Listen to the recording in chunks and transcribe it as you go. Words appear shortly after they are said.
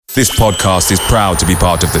This podcast is proud to be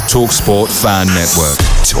part of the TalkSport Fan Network.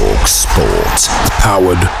 TalkSport.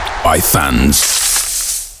 Powered by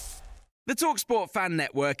fans. The TalkSport Fan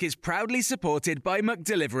Network is proudly supported by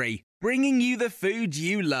McDelivery, bringing you the food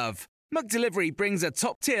you love. McDelivery brings a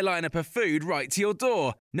top-tier lineup of food right to your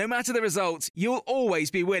door. No matter the result, you'll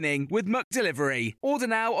always be winning with McDelivery. Order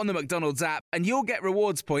now on the McDonald's app and you'll get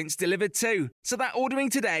rewards points delivered too. So that ordering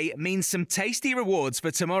today means some tasty rewards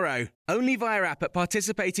for tomorrow. Only via app at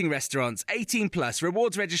participating restaurants. 18 plus.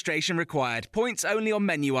 Rewards registration required. Points only on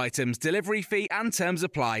menu items. Delivery fee and terms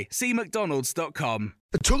apply. See mcdonalds.com.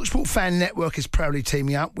 The TalkSport Fan Network is proudly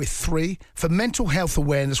teaming up with 3 for Mental Health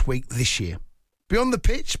Awareness Week this year. Beyond the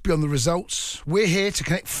pitch, beyond the results, we're here to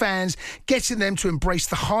connect fans, getting them to embrace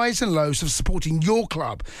the highs and lows of supporting your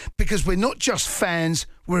club, because we're not just fans,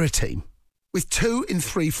 we're a team. With 2 in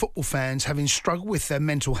 3 football fans having struggled with their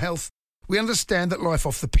mental health, we understand that life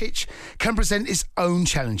off the pitch can present its own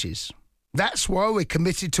challenges. That's why we're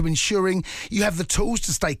committed to ensuring you have the tools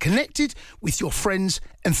to stay connected with your friends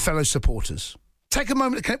and fellow supporters. Take a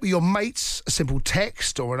moment to connect with your mates. A simple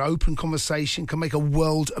text or an open conversation can make a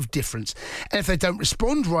world of difference. And if they don't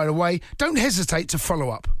respond right away, don't hesitate to follow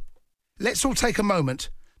up. Let's all take a moment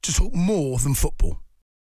to talk more than football.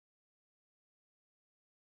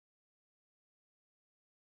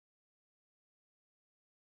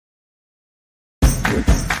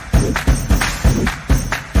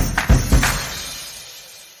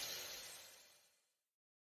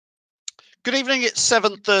 Good evening, it's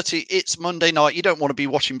 7:30, it's Monday night. You don't want to be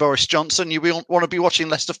watching Boris Johnson, you want to be watching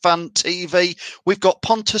Leicester Fan TV. We've got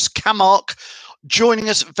Pontus Kamark joining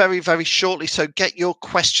us very, very shortly, so get your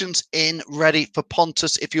questions in ready for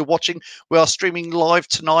Pontus if you're watching. We are streaming live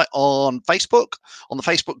tonight on Facebook, on the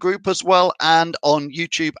Facebook group as well, and on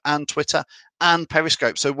YouTube and Twitter and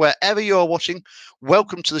Periscope. So wherever you are watching,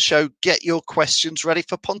 welcome to the show. Get your questions ready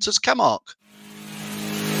for Pontus Kamark.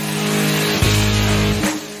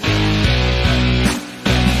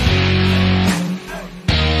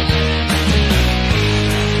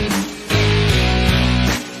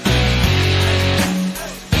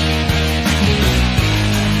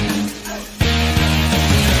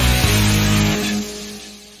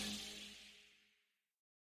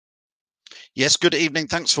 Yes, good evening.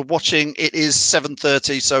 Thanks for watching. It is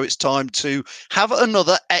 7:30, so it's time to have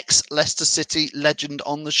another ex-Leicester City legend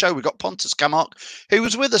on the show. We've got Pontus Kamark, who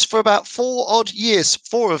was with us for about 4 odd years,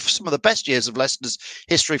 4 of some of the best years of Leicester's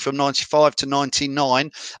history from 95 to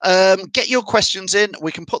 99. Get your questions in.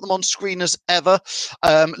 We can put them on screen as ever.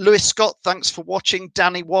 Lewis Scott, thanks for watching.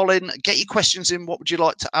 Danny Wallin, get your questions in. What would you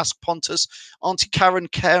like to ask Pontus? Auntie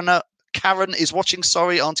Karen is watching.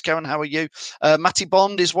 Sorry, Auntie Karen, how are you? Matty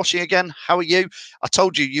Bond is watching again. How are you? I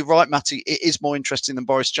told you, you're right, Matty. It is more interesting than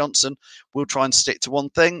Boris Johnson. We'll try and stick to one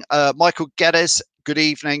thing. Michael Geddes, good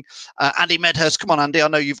evening. Andy Medhurst, come on, Andy. I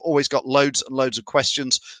know you've always got loads and loads of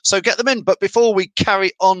questions, so get them in. But before we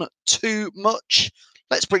carry on too much,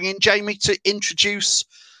 let's bring in Jamie to introduce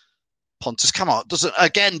Pontus Kamark. Doesn't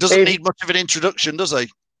need much of an introduction, does he?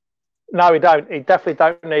 No, he don't. He definitely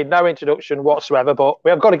don't need no introduction whatsoever. But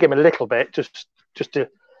we have got to give him a little bit just to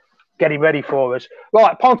get him ready for us.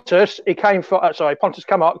 Right, Pontus. Pontus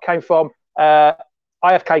Kamark came from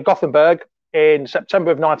IFK Gothenburg in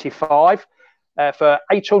September of '95 for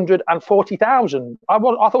 840,000. I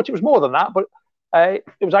thought it was more than that, but it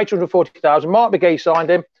was 840,000. Mark McGee signed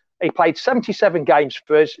him. He played 77 games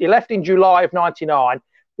for us. He left in July of '99.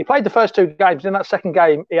 He played the first 2 games. In that second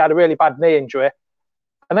game, he had a really bad knee injury.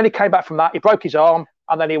 And then he came back from that. He broke his arm,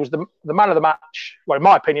 and then he was the man of the match. Well, in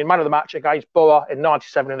my opinion, man of the match against Borough in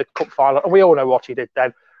 '97 in the cup final. And we all know what he did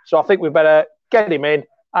then. So I think we better get him in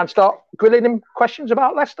and start grilling him questions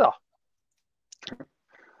about Leicester.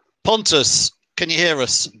 Pontus, can you hear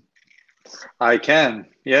us? I can.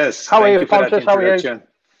 Yes. How are you, Pontus? How are you?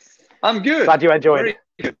 I'm good. Glad you enjoyed it.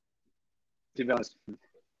 Good, to be honest.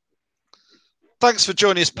 Thanks for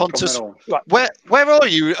joining us, Pontus. Where are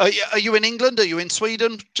you? Are you in England? Are you in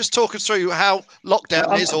Sweden? Just talk us through how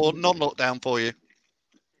lockdown is or non-lockdown for you.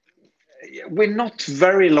 We're not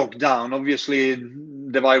very locked down. Obviously,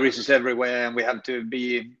 the virus is everywhere and we have to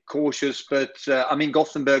be cautious. But I'm in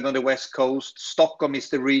Gothenburg on the west coast. Stockholm is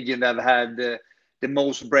the region that have had the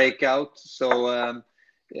most breakout. So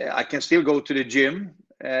I can still go to the gym,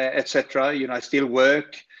 etc. I still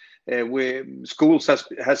work. Schools has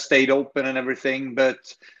stayed open and everything,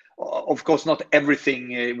 but of course not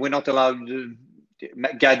everything. We're not allowed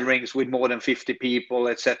gatherings with more than 50 people,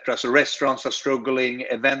 etc. So restaurants are struggling,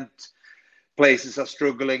 event places are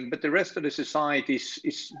struggling, but the rest of the society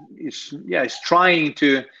is trying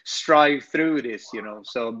to strive through this,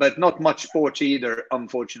 So, but not much sports either,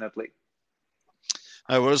 unfortunately.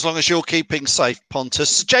 Oh, well, as long as you're keeping safe,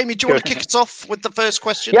 Pontus. Jamie, do you want to kick us off with the first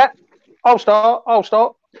question? Yeah, I'll start.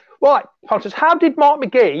 Right, Pontus, how did Mark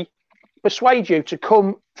McGee persuade you to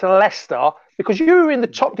come to Leicester? Because you were in the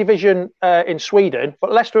top division in Sweden,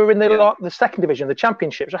 but Leicester were in the second division, the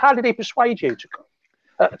Championship. So how did he persuade you to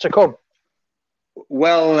come?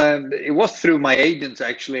 Well, it was through my agents,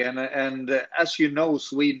 actually. And as you know,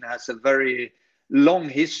 Sweden has a very long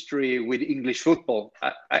history with English football.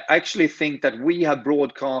 I actually think that we have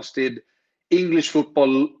broadcasted English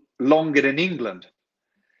football longer than England.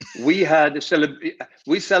 We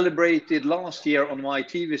celebrated last year on my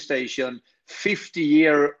TV station 50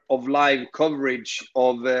 years of live coverage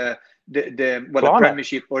of the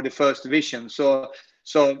Premiership or the First Division. So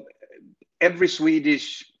every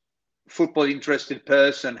Swedish football interested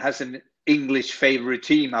person has an English favorite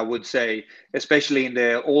team, I would say, especially in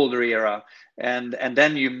the older era. And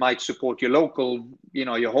then you might support your local,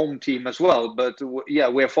 your home team as well. But yeah,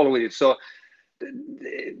 we're following it. So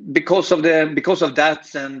because of that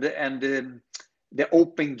and the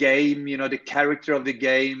open game, the character of the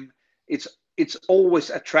game, it's always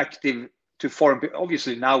attractive to foreign.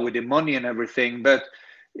 Obviously now with the money and everything, but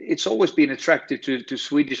it's always been attractive to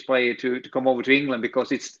Swedish player to come over to England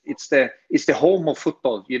because it's the home of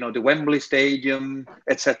football. The Wembley Stadium,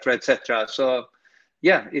 etc., etc. So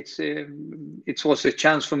yeah, it was a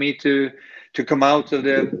chance for me to come out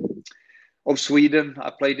of Sweden. I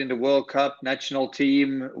played in the World Cup national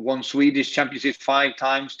team, won Swedish Championship 5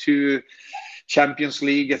 times, 2 Champions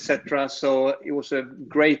League, etc. So it was a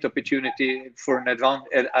great opportunity for an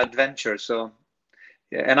adventure. So,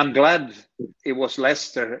 yeah, and I'm glad it was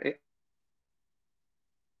Leicester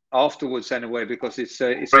afterwards anyway, because it's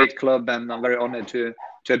a great club, and I'm very honoured to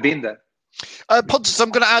have been there. Pontus, I'm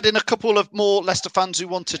going to add in a couple of more Leicester fans who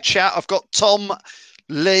want to chat. I've got Tom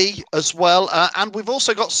Lee as well, and we've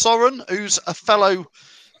also got Soren, who's a fellow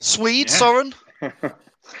Swede. Yeah. Soren,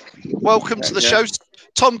 welcome to the show.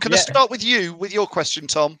 Tom, can I start with you with your question,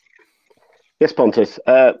 Tom? Yes, Pontus.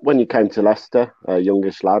 When you came to Leicester, a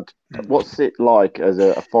youngish lad, what's it like as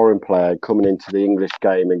a foreign player coming into the English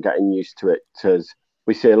game and getting used to it? Because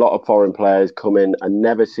we see a lot of foreign players come in and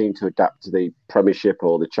never seem to adapt to the Premiership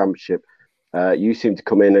or the Championship. You seem to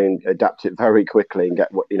come in and adapt it very quickly and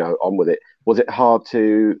get on with it. Was it hard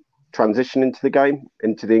to transition into the game,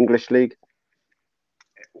 into the English league?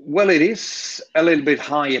 Well, it is a little bit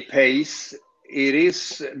higher pace. It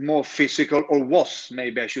is more physical, or was,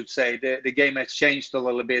 maybe I should say. The game has changed a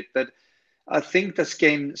little bit, but I think the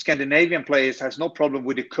Scandinavian players has no problem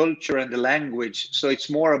with the culture and the language. So it's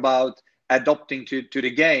more about adapting to the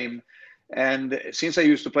game. And since I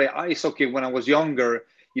used to play ice hockey when I was younger,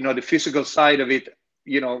 the physical side of it,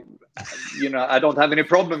 I don't have any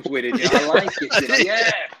problems with it. I like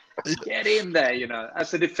it. Get in there.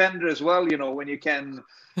 As a defender as well, when you can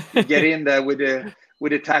get in there with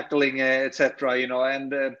the tackling, etc.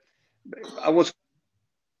 And I was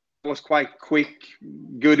quite quick,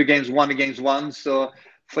 good against one. So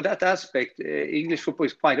for that aspect, English football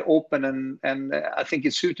is quite open, and I think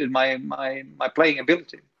it suited my playing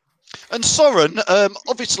ability. And Soren,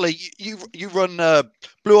 obviously you run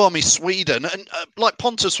Blue Army Sweden, and like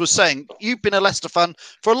Pontus was saying, you've been a Leicester fan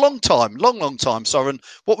for a long time. Soren,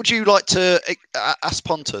 what would you like to ask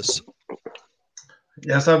Pontus?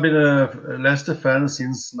 Yes, I've been a Leicester fan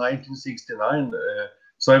since 1969.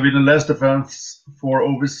 So I've been a Leicester fan for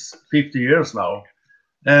over 50 years now.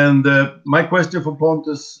 And my question for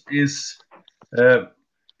Pontus is,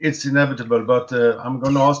 it's inevitable, but I'm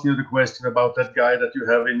going to ask you the question about that guy that you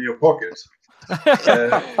have in your pocket. I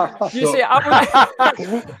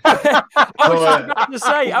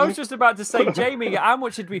was just about to say, Jamie, how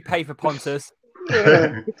much did we pay for Pontus?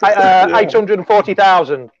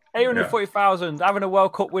 840,000. 840,000. Having a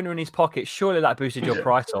World Cup winner in his pocket, surely that boosted your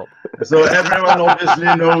price up. So everyone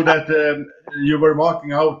obviously know that you were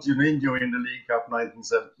marking out Juninho in the League Cup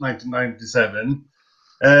 1997,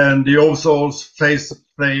 and you also faced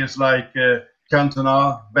players like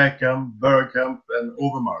Cantona, Beckham, Bergkamp, and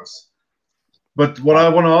Overmars. But what I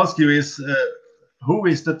want to ask you is, who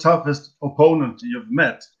is the toughest opponent you've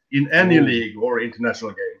met in any league or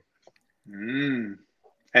international game?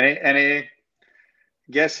 Any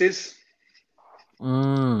guesses?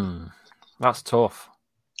 That's tough.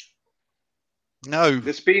 No,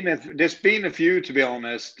 there's been a few, to be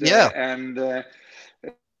honest. Yeah, and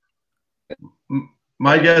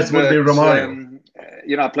my guess would be Romario.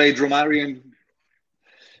 I played Romario.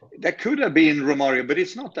 That could have been Romario, but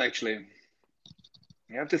it's not actually.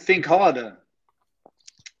 You have to think harder.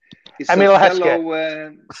 It's Emil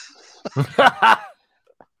Hesketh.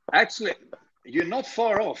 Actually, You're not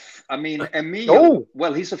far off. I mean, Emil,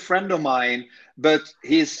 well, he's a friend of mine, but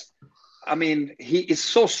he is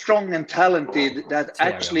so strong and talented that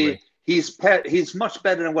actually he's much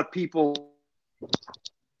better than what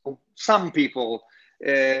some people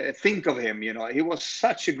think of him. You know, he was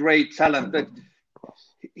such a great talent, but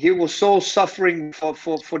he was so suffering for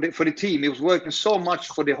the team. He was working so much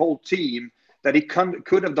for the whole team that he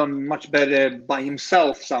could have done much better by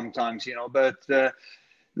himself sometimes, you know. But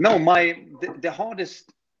no, the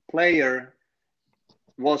hardest player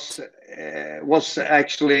was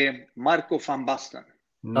actually Marco van Basten.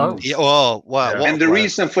 Oh, yeah, oh wow! And the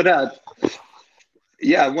reason for that,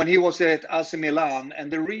 when he was at AC Milan,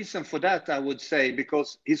 and the reason for that, I would say,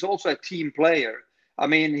 because he's also a team player. I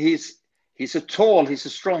mean, he's a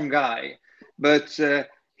strong guy, but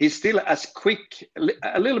he's still as quick,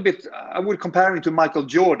 a little bit. I would compare him to Michael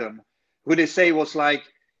Jordan, who they say was like,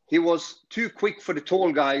 he was too quick for the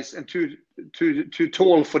tall guys and too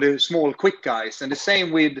tall for the small, quick guys. And the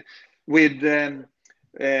same with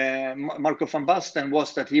Marco van Basten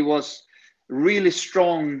was that he was really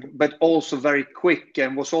strong, but also very quick,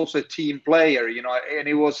 and was also a team player, you know. And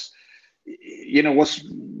he was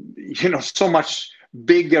so much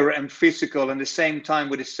bigger and physical, and the same time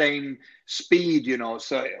with the same speed, you know.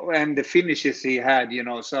 So, and the finishes he had, you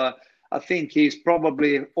know. So I think he's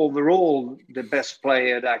probably overall the best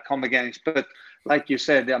player that I come against. But like you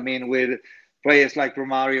said, I mean, with players like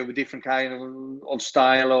Romario with different kind of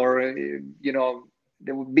style, or you know,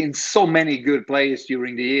 there have been so many good players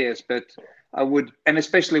during the years. But I would, and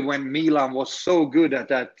especially when Milan was so good at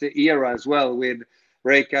that era as well, with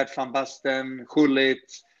Rijkaard, Van Basten,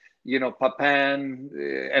 Gullit, you know, Papin,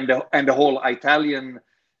 and the whole Italian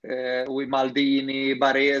with Maldini,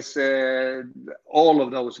 Baresi, all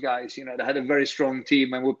of those guys, you know, they had a very strong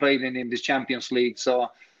team, and we played in the Champions League. So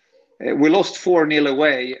we lost 4-0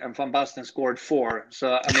 away, and Van Basten scored 4.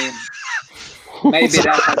 So, I mean, maybe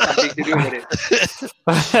that had something to do with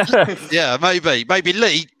it. Yeah, maybe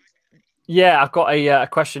Lee. Yeah, I've got a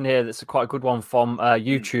question here that's quite a good one from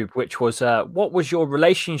YouTube, which was, what was your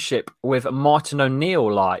relationship with Martin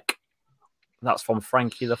O'Neill like? That's from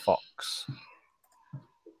Frankie the Fox.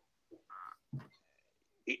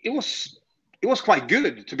 It was quite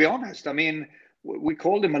good, to be honest. I mean, we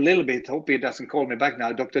called him a little bit. Hope he doesn't call me back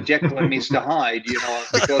now, Dr. Jekyll and Mr. Hyde, you know,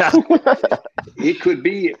 because he could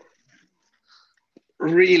be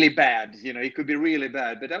really bad. You know, he could be really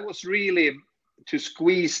bad. But that was really to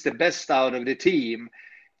squeeze the best out of the team.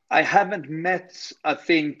 I haven't met, I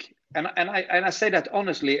think, and I say that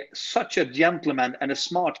honestly, such a gentleman and a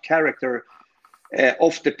smart character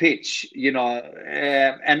off the pitch, you know,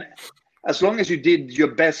 and as long as you did your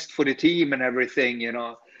best for the team and everything, you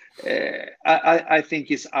know, I think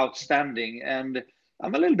he's outstanding. And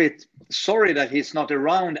I'm a little bit sorry that he's not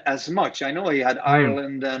around as much. I know he had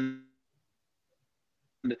Ireland and,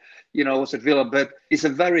 you know, was at Villa, but he's a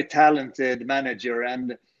very talented manager.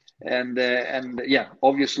 And yeah,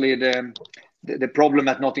 obviously the problem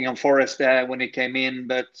at Nottingham Forest there when he came in,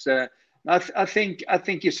 but I think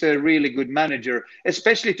he's a really good manager,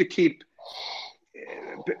 especially to keep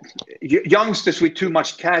youngsters with too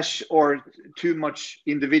much cash or too much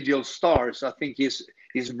individual stars. I think he's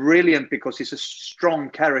brilliant because he's a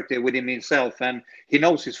strong character within himself, and he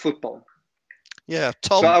knows his football. Yeah,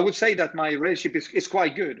 Tom. So I would say that my relationship is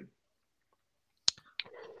quite good.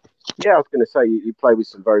 Yeah, I was going to say you play with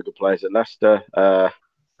some very good players at Leicester,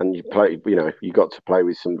 and you got to play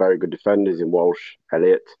with some very good defenders in Walsh,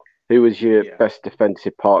 Elliott. Who was your best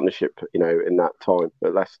defensive partnership, you know, in that time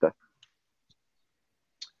at Leicester?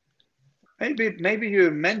 Maybe you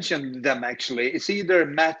mentioned them actually. It's either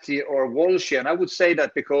Matty or Walsh, and I would say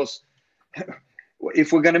that because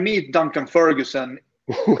if we're going to meet Duncan Ferguson,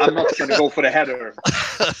 I'm not going to go for the header.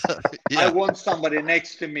 I want somebody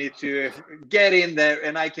next to me to get in there,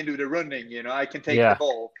 and I can do the running. You know, I can take the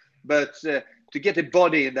ball, but to get the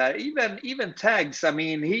body in there, even Tags. I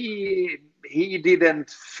mean, he didn't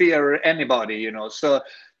fear anybody. You know, so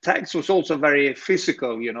Tags was also very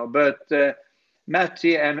physical. You know, but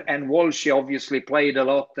Matty and Walsh obviously played a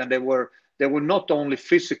lot, and they were not only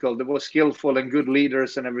physical, they were skillful and good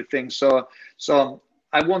leaders and everything. So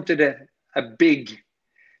I wanted a big,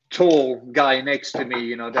 tall guy next to me,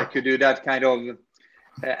 you know, that could do that kind of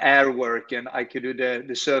air work, and I could do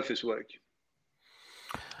the surface work.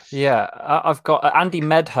 Yeah, I've got Andy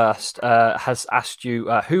Medhurst has asked you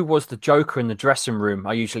who was the Joker in the dressing room.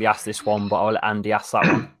 I usually ask this one, but I'll let Andy ask that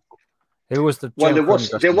one. Who was the Joker?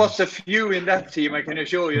 Well, there was a few in that team, I can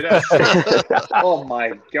assure you that. Oh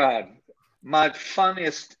my God, my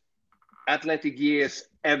funniest athletic years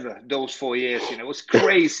ever, those 4 years. It was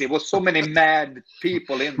crazy. It was so many mad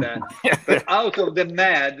people in there. But out of the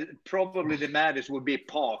mad, probably the maddest would be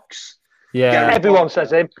Parks. Yeah, everyone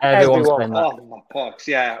says him. Everyone. Oh, Parks.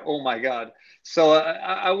 Yeah. Oh my God. So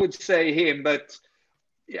I would say him, but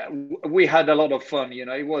yeah, we had a lot of fun.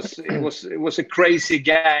 It was a crazy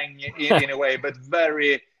gang in a way, but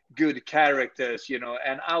very good characters.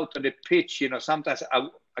 And out on the pitch, sometimes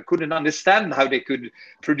I couldn't understand how they could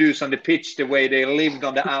produce on the pitch the way they lived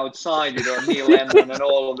on the outside. Neil Lennon and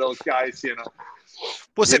all of those guys.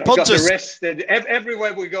 Was it Pontus? Got arrested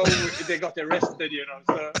everywhere we go. They got arrested.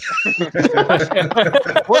 So.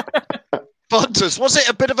 Pontus, was it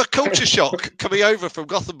a bit of a culture shock coming over from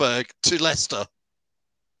Gothenburg to Leicester?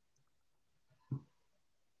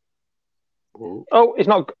 Oh, it's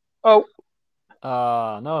not. Oh,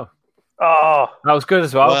 no. Oh, that was good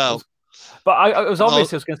as well. Wow. But it was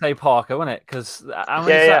obvious I was going to say Parker, wasn't it? Because how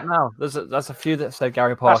many is that now? There's a few that say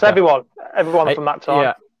Gary Parker. That's everyone from that time.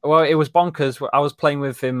 Yeah. Well, it was bonkers. I was playing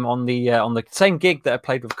with him on the same gig that I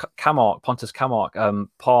played with Pontus Kamark.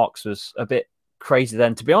 Parks was a bit crazy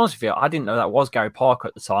then. To be honest with you, I didn't know that was Gary Parker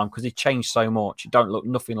at the time because he changed so much. He don't look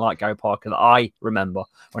nothing like Gary Parker that I remember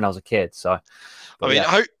when I was a kid. So,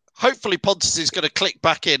 hopefully Pontus is going to click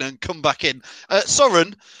back in and come back in.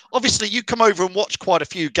 Soren, obviously you come over and watch quite a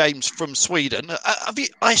few games from Sweden.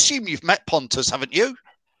 I assume you've met Pontus, haven't you?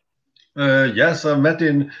 Yes, I met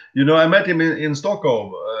him. I met him in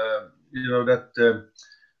Stockholm. That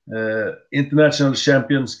International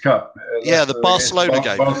Champions Cup. The Barcelona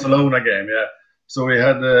game. Barcelona game, yeah. So we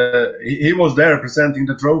had. He was there presenting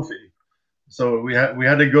the trophy. So we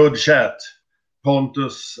had a good chat.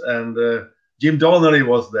 Pontus and Jim Donnelly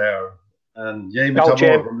was there, and Jamie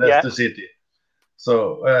Tabor from Leicester City.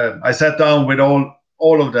 So I sat down with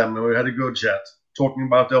all of them, and we had a good chat, talking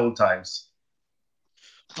about the old times.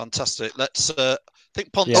 Fantastic. Let's. I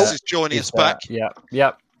think Pontus is joining us back.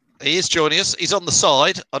 Yeah. He is joining us. He's on the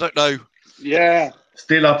side. I don't know. Yeah.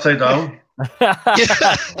 Still upside down. How did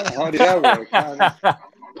that work?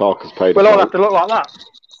 Parker's paid. We'll all have to look like that.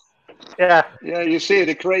 Yeah. Yeah, you see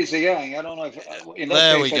the crazy gang. I don't know if in that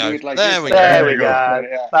there case we I go. do it like there this. We go.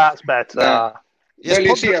 Yeah. That's better. Yeah. Yes, well,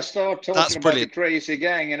 you see, I start talking about brilliant. the crazy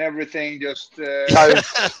gang and everything just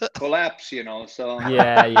collapse, So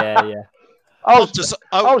Yeah. I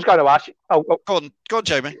was going to ask you. Go on,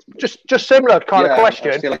 Jamie. Just similar kind of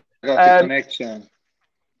question. I still got the connection.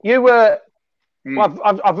 You were. Well,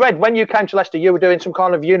 I've read when you came to Leicester, you were doing some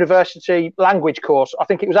kind of university language course. I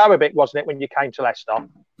think it was Arabic, wasn't it, when you came to Leicester?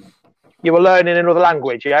 You were learning another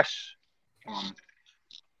language, yes? I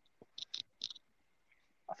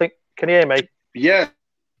think. Can you hear me? Yeah.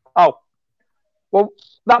 Oh, well,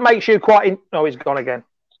 that makes you quite. Oh, he's gone again.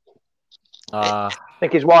 I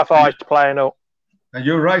think his Wi-Fi is playing up. And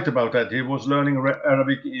you're right about that. He was learning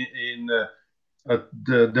Arabic at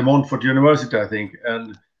the Montfort University, I think,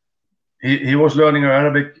 and he was learning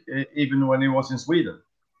Arabic even when he was in Sweden.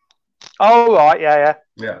 Oh right, yeah.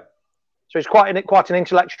 Yeah. So he's quite an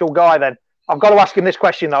intellectual guy then. I've got to ask him this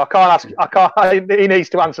question though. I can't. He needs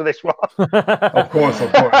to answer this one. Of course.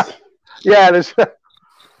 Yeah, there's.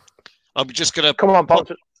 I'm just gonna come on,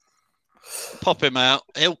 Pontus. Pop him out.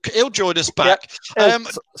 He'll join us back. Yeah.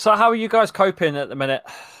 So how are you guys coping at the minute?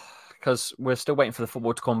 Because we're still waiting for the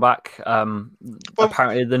football to come back.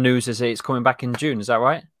 Apparently, the news is it's coming back in June. Is that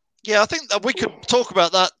right? Yeah, I think that we could talk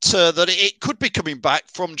about that. That it could be coming back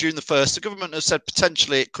from June the 1st. The government has said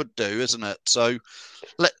potentially it could do, isn't it? So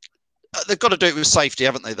they've got to do it with safety,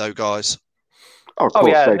 haven't they, though, guys? Of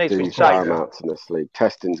course, safety is paramount in this league.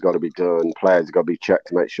 Testing's got to be done. Players have got to be checked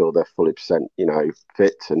to make sure they're fully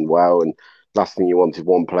fit and well. And last thing you want is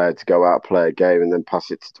one player to go out, play a game, and then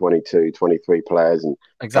pass it to 22, 23 players and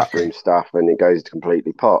backroom staff, and it goes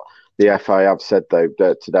completely pot. The FA have said, though,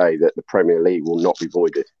 today that the Premier League will not be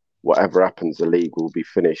voided. Whatever happens, the league will be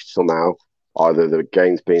finished somehow, either the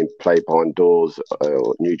games being played behind doors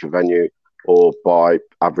or neutral venue, or by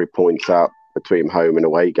average points out between home and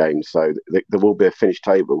away games. So there will be a finished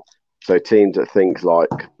table. So teams that things like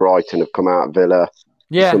Brighton have come out, Villa,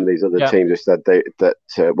 some of these other teams have said that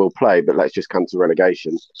will play, but let's just cancel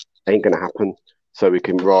relegation. Ain't going to happen. So we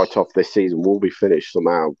can write off this season. We'll be finished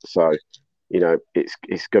somehow. So,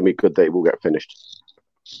 it's going to be good that it will get finished.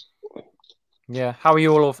 Yeah. How are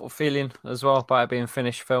you all feeling as well about it being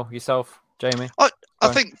finished, Phil? Yourself, Jamie? I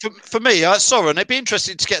think for me, Soren, it'd be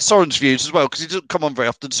interesting to get Soren's views as well, because he doesn't come on very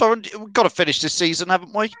often. Soren, we've got to finish this season,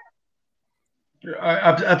 haven't we?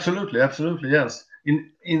 Absolutely, yes. In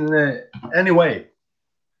any way,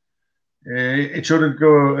 it shouldn't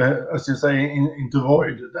go, as you say, into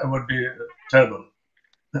void. That would be terrible.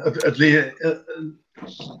 At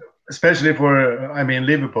especially for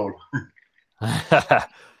Liverpool.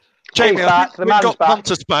 Jamie, back. we've got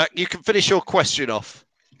Pontus back. You can finish your question off.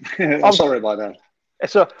 I'm sorry about that.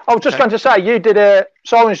 So I was just going to say,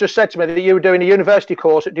 Soren's just said to me that you were doing a university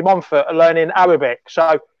course at De Montfort and learning Arabic.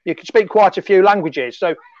 So you can speak quite a few languages.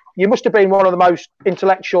 So you must have been one of the most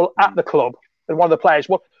intellectual at the club and one of the players.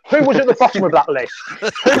 Well, who was at the bottom of that list? Who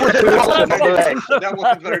was at the bottom of the list? That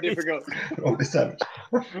wasn't very difficult.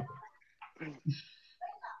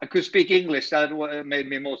 I could speak English. That made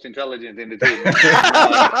me most intelligent in the team. No,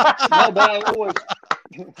 but I always...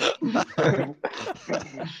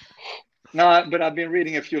 No, but I've been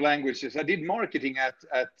reading a few languages. I did marketing at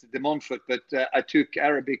De Montfort, but I took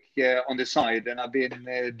Arabic on the side, and I've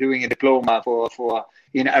been doing a diploma for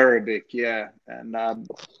in Arabic, and I've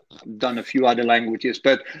done a few other languages.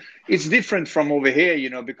 But it's different from over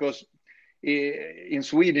here, because in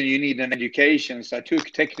Sweden you need an education. So I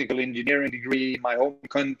took technical engineering degree in my home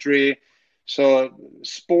country. So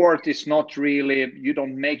sport is not really, you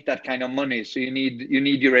don't make that kind of money. So you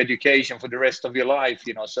need your education for the rest of your life,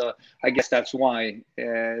 So I guess that's why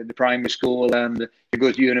the primary school and you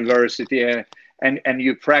go to university and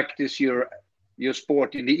you practice your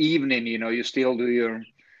sport in the evening, you still do your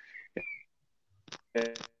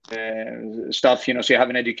stuff, so you have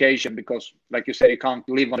an education because, like you say, you can't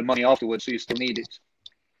live on the money afterwards, so you still need it.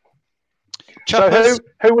 So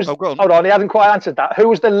who was? Hold on, he hasn't quite answered that. Who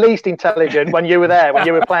was the least intelligent when you were there, when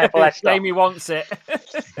you were playing for Leicester? Jamie wants it.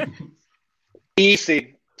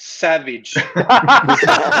 Easy, Savage.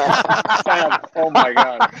 Oh my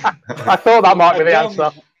God! I thought that might be the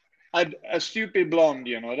answer. A stupid blonde,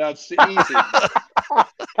 that's easy.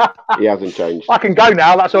 He hasn't changed. I can go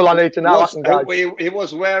now. That's all I need to know. I can go. He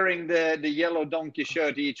was wearing the yellow donkey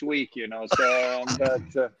shirt each week, So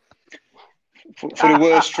but. For the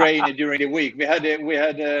worst trainer during the week, we had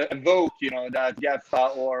a vote, that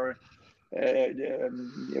Jaffa or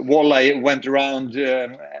Walla went around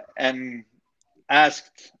and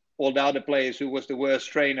asked all the other players who was the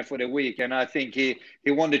worst trainer for the week, and I think he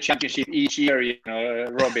won the championship each year,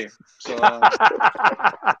 Robbie. So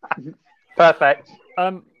perfect.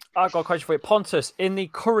 I've got a question for you, Pontus. In the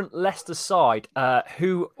current Leicester side,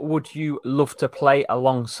 who would you love to play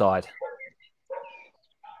alongside?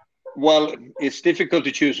 Well, it's difficult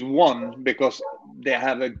to choose one because they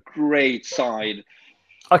have a great side.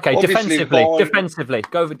 Okay, obviously, defensively.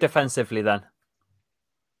 Go with defensively then.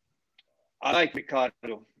 I like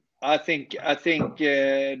Ricardo. I think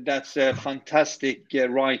that's a fantastic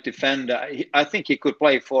right defender. I think he could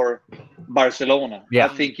play for Barcelona. Yeah. I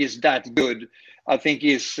think he's that good. I think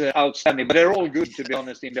he's outstanding. But they're all good, to be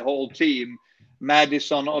honest, in the whole team.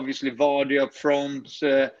 Madison, obviously, Vardy up front.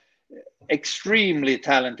 Extremely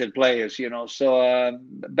talented players, So,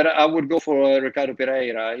 but I would go for Ricardo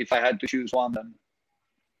Pereira if I had to choose one. Then.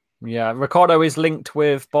 Yeah, Ricardo is linked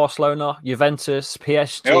with Barcelona, Juventus,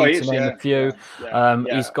 PSG, to name a few.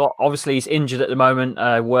 He's injured at the moment,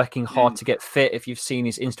 working hard to get fit. If you've seen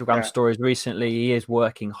his Instagram stories recently, he is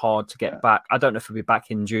working hard to get back. I don't know if he'll be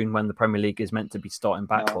back in June when the Premier League is meant to be starting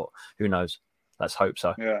back, but who knows? Let's hope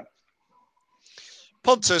so. Yeah.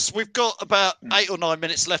 Pontus, we've got about 8 or 9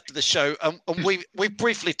 minutes left of the show, and we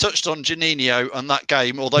briefly touched on Juninho and that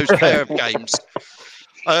game, or those pair of games.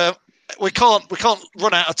 We can't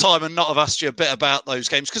run out of time and not have asked you a bit about those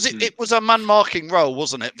games because it was a man marking role,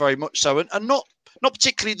 wasn't it? Very much so, and not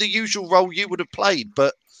particularly the usual role you would have played,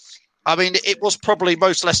 but I mean, it was probably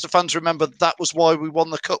most Leicester fans remember that was why we won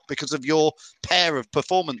the cup, because of your pair of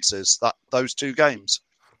performances those 2 games.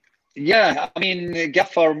 Yeah, I mean,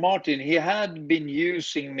 Gaffar Martin, he had been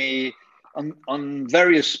using me on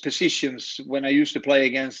various positions when I used to play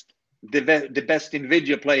against the best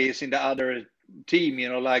individual players in the other team,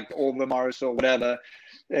 like Overmars or whatever,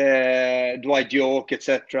 Dwight York,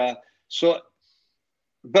 etc. So,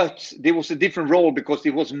 but there was a different role because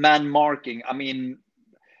it was man marking. I mean,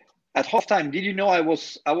 at halftime, did you know I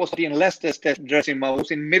was in Leicester's dressing room? I was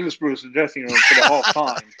in Middlesbrough's dressing room for the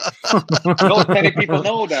halftime. Not many people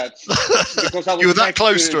know that because I was. You were that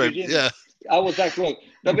close to him, yeah. I was that close,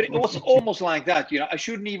 no, but it was almost like that. I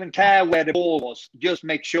shouldn't even care where the ball was. Just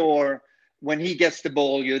make sure when he gets the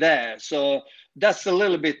ball, you're there. So that's a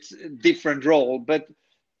little bit different role, but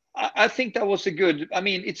I think that was a good. I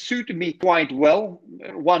mean, it suited me quite well,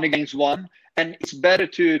 1 against 1, and it's better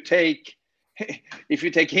to take. If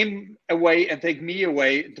you take him away and take me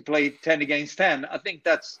away to play 10 against 10, I think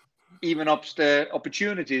that's even ups the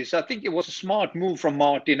opportunities. I think it was a smart move from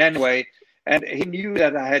Martin anyway, and he knew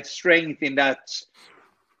that I had strength in that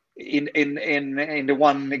in the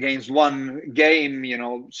 1 against 1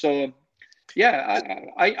 game, So yeah,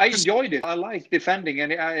 I enjoyed it. I like defending,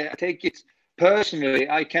 and I take it personally,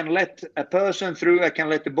 I can let a person through, I can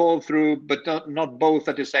let the ball through, but not both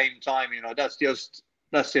at the same time. That's just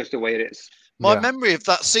the way it is. My memory of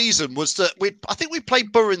that season was that I think we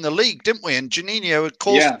played Borough in the league, didn't we? And Juninho had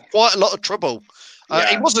caused quite a lot of trouble.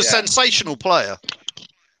 He was a sensational player.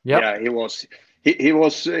 Yeah, he was. He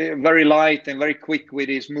was very light and very quick with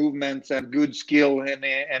his movements and good skill, and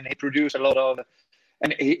he produced a lot of.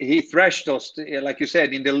 And he thrashed us, like you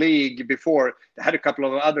said, in the league before. They had a couple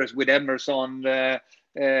of others with Emerson, the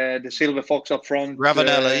Silver Fox up front.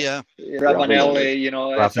 Ravanelli, Ravanelli,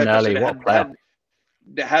 Ravanelli, what player?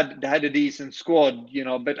 They had a decent squad,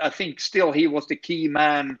 but I think still he was the key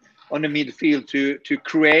man on the midfield to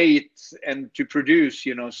create and to produce,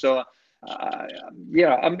 So,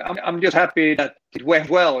 I'm just happy that it went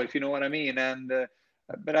well, if you know what I mean. And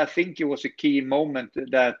but I think it was a key moment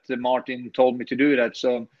that Martin told me to do that.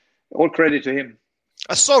 So, all credit to him.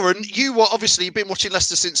 Soren, you've been watching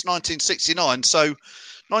Leicester since 1969. So,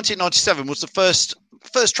 1997 was the first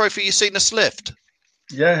trophy you've seen us lift.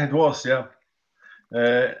 Yeah, it was. Yeah.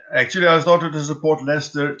 Actually, I started to support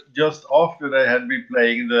Leicester just after they had been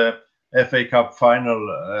playing the FA Cup final.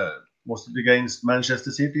 Was it against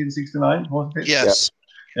Manchester City in '69? Was it? Yes.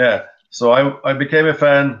 Yeah. So I became a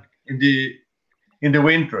fan in the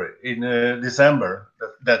winter in December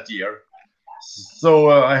that year.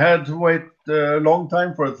 So I had to wait a long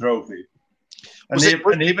time for a trophy, and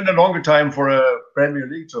even a longer time for a Premier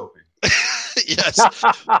League trophy. Yes.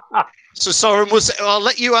 So, Soren, I'll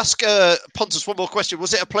let you ask Pontus one more question.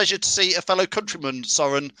 Was it a pleasure to see a fellow countryman,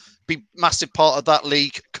 Soren, be massive part of that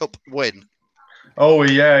League Cup win? Oh,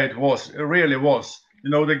 yeah, it was. It really was.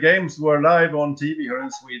 The games were live on TV here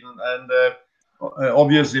in Sweden, and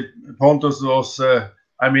obviously Pontus was,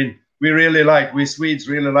 we Swedes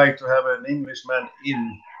really like to have an Englishman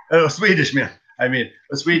a Swedish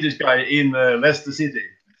guy in Leicester City.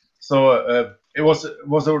 So it was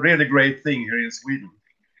a really great thing here in Sweden.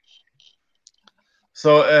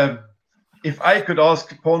 So if I could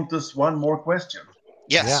ask Pontus one more question.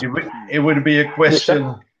 Yes. It would be a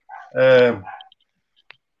question, a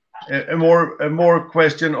more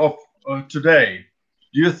question of today.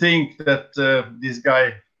 Do you think that this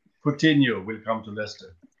guy Coutinho will come to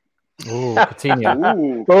Leicester? Oh,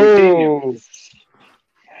 Coutinho. Coutinho.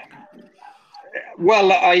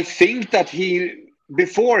 Well, I think that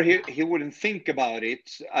before he wouldn't think about it,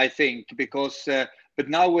 I think, because but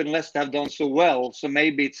now when Leicester have done so well, so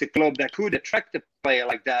maybe it's a club that could attract a player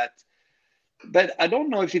like that. But I don't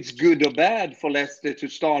know if it's good or bad for Leicester to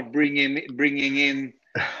start bringing in,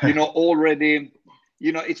 already,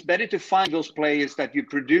 it's better to find those players that you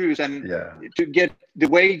produce and to get the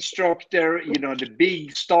wage structure, the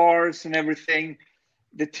big stars and everything.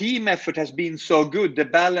 The team effort has been so good. The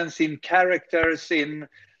balance in characters in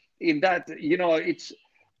that, it's,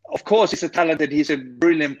 of course, he's a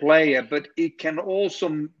brilliant player, but it can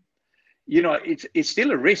also, it's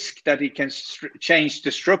still a risk that he can change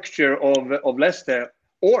the structure of Leicester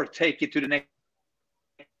or take it to the next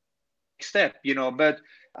step, But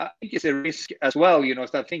I think it's a risk as well,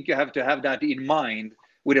 So I think you have to have that in mind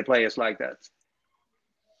with the players like that.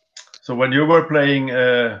 So when you were playing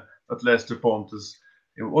at Leicester, Pontus,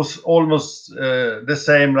 it was almost the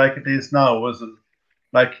same like it is now. Was it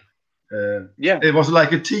like? It was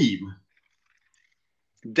like a team.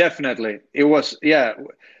 Definitely. It was,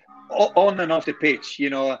 on and off the pitch.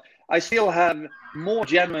 I still have more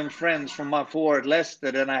genuine friends from my forward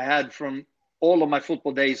Leicester than I had from all of my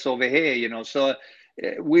football days over here, So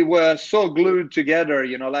we were so glued together,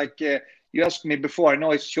 like you asked me before, I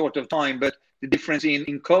know it's short of time, but the difference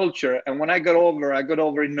in culture. And when I got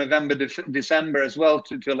over in November, December as well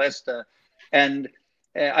to Leicester. And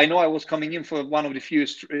I know I was coming in for one of the few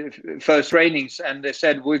first trainings, and they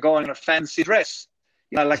said, we're going on a fancy dress,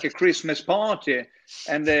 like a Christmas party.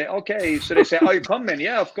 And so they say, are you coming?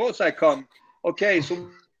 Yeah, of course I come. Okay, so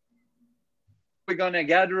we're going to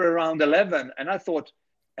gather around 11. And I thought,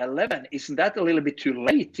 11? Isn't that a little bit too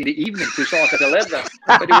late in the evening to start at 11?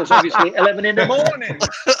 But it was obviously 11 in the morning.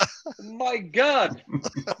 My God.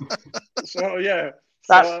 So, yeah.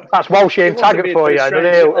 That's Walshy and Taggart for you,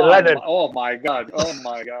 Lennon. Oh my God!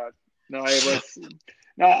 No, it was.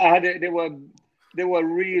 No, they were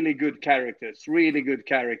really good characters.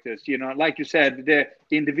 Like you said,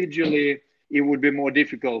 individually it would be more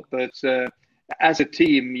difficult, but as a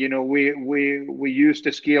team, we used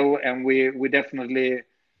the skill and we definitely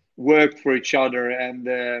worked for each other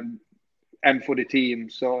and for the team.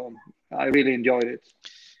 So I really enjoyed it.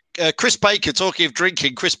 Chris Baker, talking of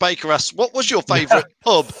drinking, Chris Baker asks, what was your favourite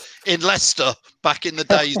pub in Leicester back in the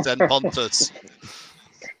days then, Pontus?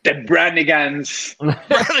 The Brannigans.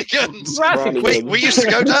 Brannigans. We used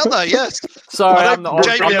to go down there, yes. Sorry, I'm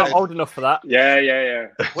not old enough for that. Yeah.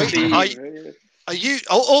 Wait, are you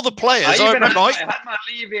all the players? I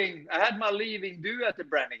had my leaving due at the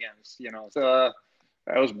Brannigans, so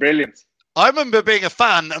that was brilliant. I remember being a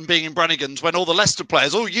fan and being in Brannigan's when all the Leicester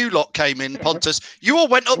players, all you lot came in, Pontus. You all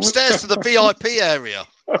went upstairs to the VIP area.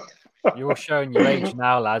 You're showing your age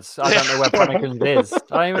now, lads. I don't know where Brannigan's is.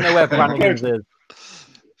 I don't even know where Brannigan's is.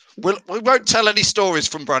 We won't tell any stories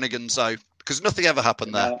from Brannigan's, though, because nothing ever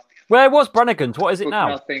happened there. Where was Brannigan's? What is it now?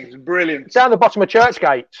 Nothing. It's brilliant. It's down the bottom of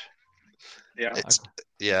Churchgate. Yeah.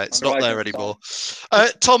 It's not there anymore.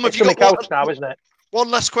 Tom, have you got one now, isn't it? One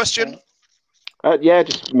last question?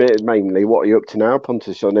 Just mainly, what are you up to now,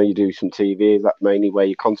 Pontus? I know you do some TV. Is that mainly where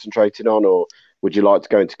you're concentrating on, or would you like to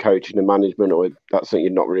go into coaching and management, or that's something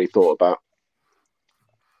you've not really thought about?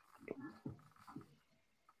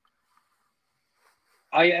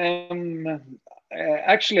 I am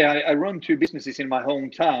actually I run 2 businesses in my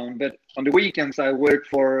hometown, but on the weekends I work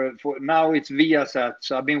for now it's Viasat.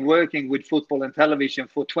 So I've been working with football and television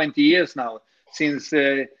for 20 years now, since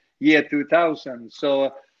year 2000.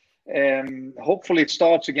 So hopefully it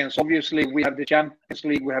starts again. So obviously we have the Champions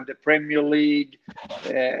League, we have the Premier League.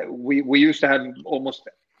 We used to have almost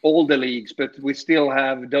all the leagues, but we still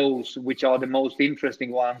have those which are the most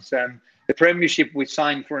interesting ones. And the Premiership we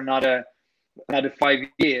signed for another 5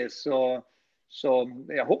 years. So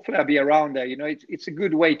hopefully I'll be around there. It's a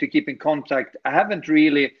good way to keep in contact. I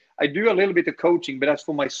do a little bit of coaching, but that's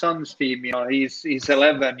for my son's team. He's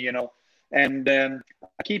 11. And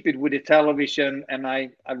I keep it with the television, and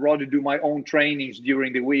I'd rather do my own trainings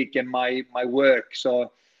during the week and my work.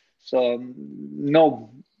 So no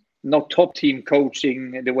top team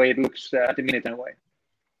coaching the way it looks at the minute anyway.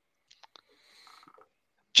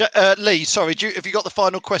 Lee, sorry, have you got the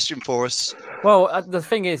final question for us? Well, the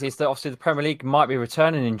thing is that obviously the Premier League might be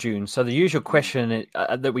returning in June. So the usual question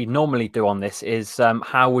that we normally do on this is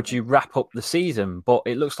how would you wrap up the season? But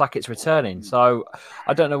it looks like it's returning. So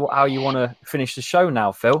I don't know how you want to finish the show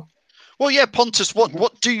now, Phil. Well, yeah, Pontus,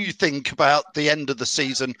 what do you think about the end of the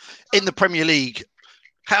season in the Premier League?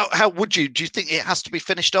 How would you? Do you think it has to be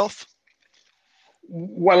finished off?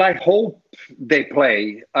 Well, I hope they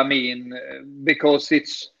play. I mean, because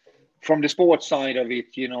it's from the sports side of it,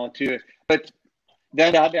 but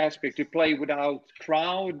that other aspect, to play without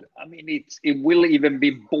crowd, I mean, it will even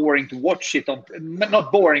be boring to watch it on,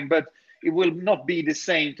 not boring, but it will not be the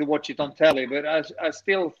same to watch it on telly. But I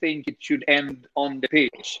still think it should end on the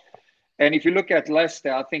pitch. And if you look at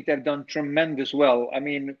Leicester, I think they've done tremendous well. I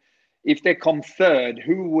mean, if they come third,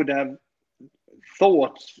 who would have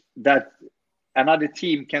thought that another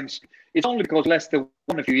team can? It's only because Leicester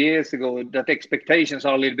won a few years ago that expectations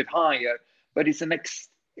are a little bit higher. But it's an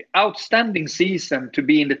outstanding season to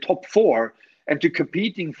be in the top 4 and to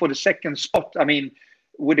competing for the second spot. I mean,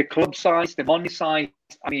 with the club size, the money size,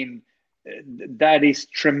 I mean, that is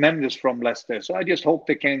tremendous from Leicester. So I just hope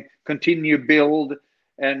they can continue build.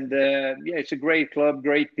 And it's a great club,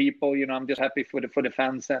 great people. I'm just happy for the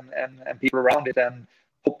fans and people around it, and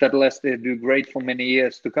hope that Leicester do great for many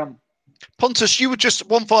years to come. Pontus, you were just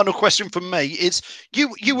one final question from me. Is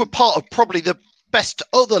you were part of probably the best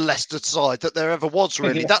other Leicester side that there ever was,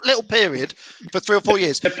 really. That little period for 3 or 4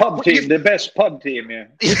 years. The pub team, the best pub team, yeah.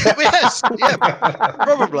 Yes, yeah,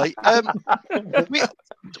 probably.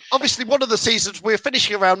 Obviously, one of the seasons we were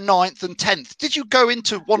finishing around 9th and 10th. Did you go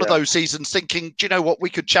into one of those seasons thinking, do you know what, we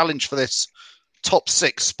could challenge for this top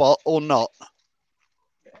 6 spot or not?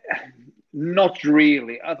 Not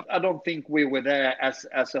really. I don't think we were there as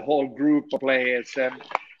a whole group of players.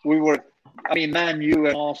 We were. I mean, Man U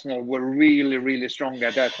and Arsenal were really, really strong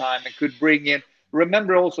at that time and could bring in.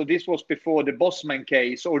 Remember also, this was before the Bosman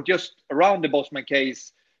case, or just around the Bosman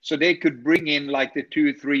case, so they could bring in like the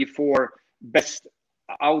 2, 3, 4 best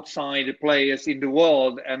outside players in the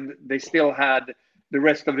world, and they still had the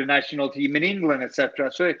rest of the national team in England,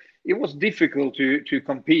 etc. So it was difficult to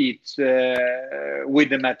compete with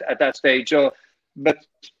them at that stage.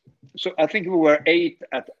 So I think we were 8th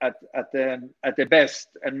at the best,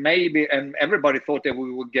 and everybody thought that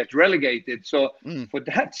we would get relegated. So for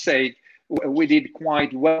that sake, we did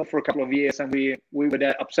quite well for a couple of years, and we were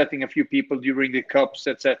there upsetting a few people during the cups,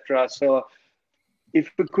 etc. So if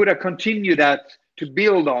we could have continued that to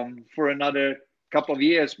build on for another couple of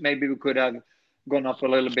years, maybe we could have gone up a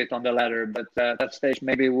little bit on the ladder. But at that stage,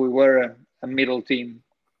 maybe we were a middle team.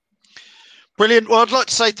 Brilliant. Well, I'd like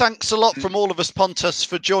to say thanks a lot from all of us, Pontus,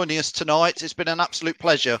 for joining us tonight. It's been an absolute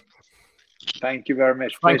pleasure. Thank you very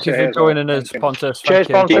much. Thank you for joining us, Pontus. Cheers,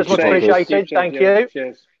 Pontus. Much appreciated. Thank you.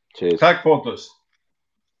 Cheers. Cheers. Tack Pontus.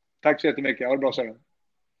 Tack så jättemycket. Ha det bra, Sören.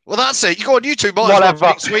 Well, that's it. You go on YouTube, might as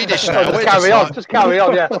well speak Swedish now. Just carry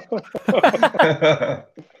on, yeah.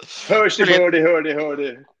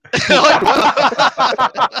 Hörde.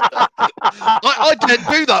 I didn't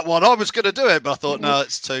do that one. I was going to do it, but I thought, no,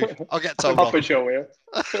 it's too. I'll get told off.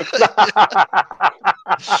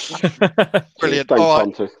 Brilliant. All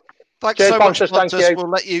right. Thanks so much, Pontus. Thank you. We'll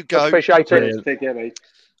let you go. Appreciate it. Take care, mate.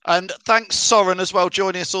 And thanks, Soren, as well,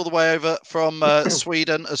 joining us all the way over from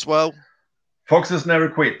Sweden as well. Foxes never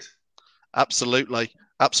quit. Absolutely.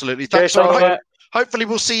 Thanks, Soren. Hopefully,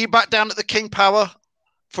 we'll see you back down at the King Power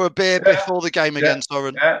for a beer before the game again,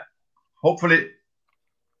 Soren. Yeah, hopefully.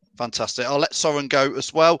 Fantastic. I'll let Soren go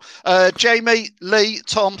as well. Jamie, Lee,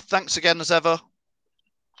 Tom, thanks again as ever.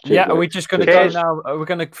 Yeah, are we just going to go now? Are we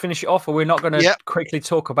going to finish it off, or we're not going to quickly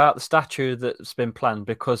talk about the statue that's been planned?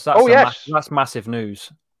 Because that's that's massive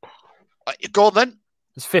news. Go on then.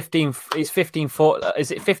 It's 15 foot.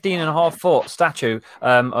 Is it 15 and a half foot statue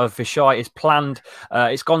of Vichai is planned.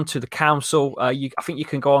 It's gone to the council. I think you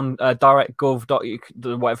can go on directgov.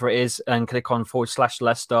 Whatever it is, and click on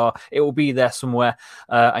 /Leicester. It will be there somewhere,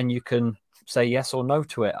 and you can say yes or no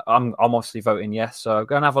to it. I'm obviously voting yes. So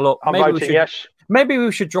go and have a look. I'm voting yes. Maybe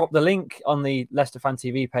we should drop the link on the Leicester Fan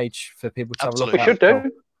TV page for people to have a look. We should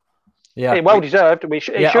do. Yeah, well deserved. It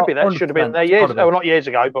should be there. Should have been there not years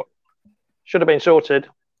ago, but. Should have been sorted.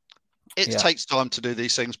 It takes time to do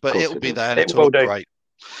these things, but it'll be there and it'll look great.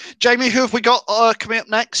 Jamie, who have we got coming up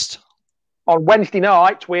next? On Wednesday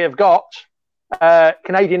night, we have got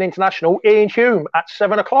Canadian international Ian Hume at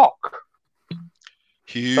 7:00.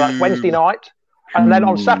 Hume. So that's Wednesday night. And then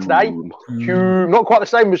on Saturday, Hume, not quite the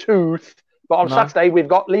same as Huth, but on Saturday, we've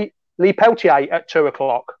got Lee Peltier at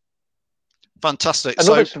 2:00. Fantastic.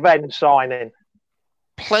 Another Sven signing.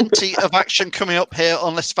 Plenty of action coming up here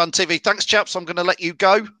on Leicester Fan TV. Thanks, chaps. I'm going to let you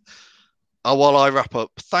go while I wrap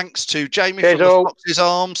up. Thanks to Jamie from the Fox's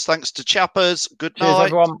Arms. Thanks to Chappers. Good night. Cheers,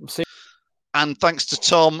 everyone. See you. And thanks to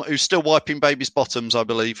Tom, who's still wiping baby's bottoms, I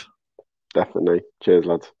believe. Definitely. Cheers,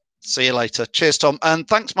 lads. See you later. Cheers, Tom. And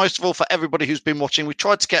thanks most of all for everybody who's been watching. We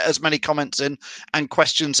tried to get as many comments in and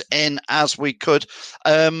questions in as we could.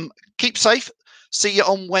 Keep safe. See you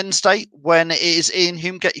on Wednesday when it is Ian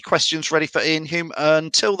Hume. Get your questions ready for Ian Hume.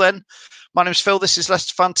 Until then, my name's Phil. This is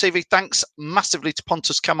Leicester Fan TV. Thanks massively to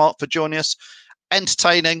Pontus Kamart for joining us.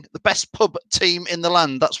 Entertaining. The best pub team in the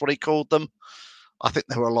land. That's what he called them. I think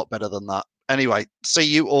they were a lot better than that. Anyway, see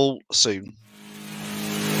you all soon.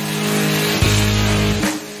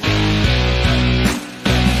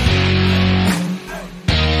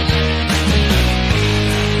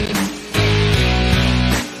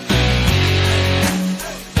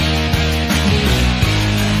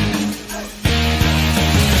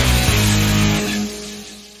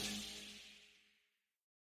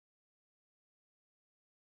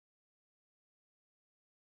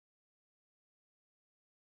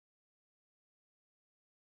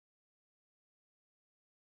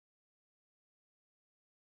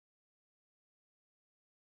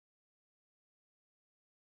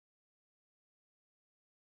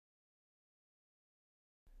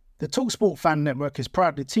 The TalkSport Fan Network is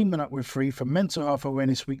proudly teaming up with Free for Mental Health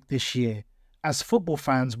Awareness Week this year. As football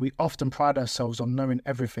fans, we often pride ourselves on knowing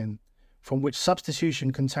everything, from which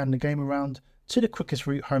substitution can turn the game around to the quickest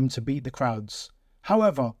route home to beat the crowds.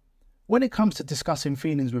 However, when it comes to discussing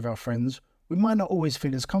feelings with our friends, we might not always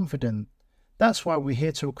feel as confident. That's why we're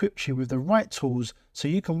here to equip you with the right tools so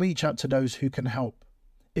you can reach out to those who can help.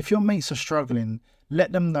 If your mates are struggling,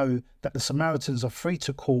 let them know that the Samaritans are free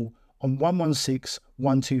to call on 116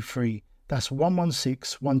 123. That's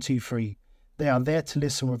 116 123. They are there to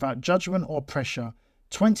listen without judgment or pressure,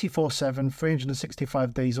 24/7,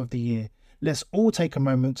 365 days of the year. Let's all take a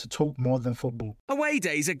moment to talk more than football. Away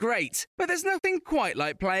days are great, but there's nothing quite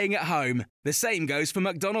like playing at home. The same goes for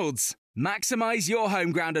McDonald's. Maximise your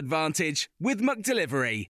home ground advantage with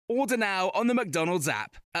McDelivery. Order now on the McDonald's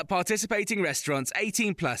app. At participating restaurants,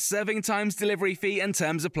 18 plus, serving times, delivery fee and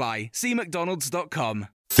terms apply. See mcdonalds.com.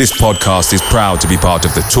 This podcast is proud to be part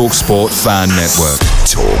of the TalkSport Fan Network.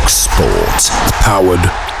 TalkSport.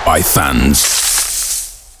 Powered by fans.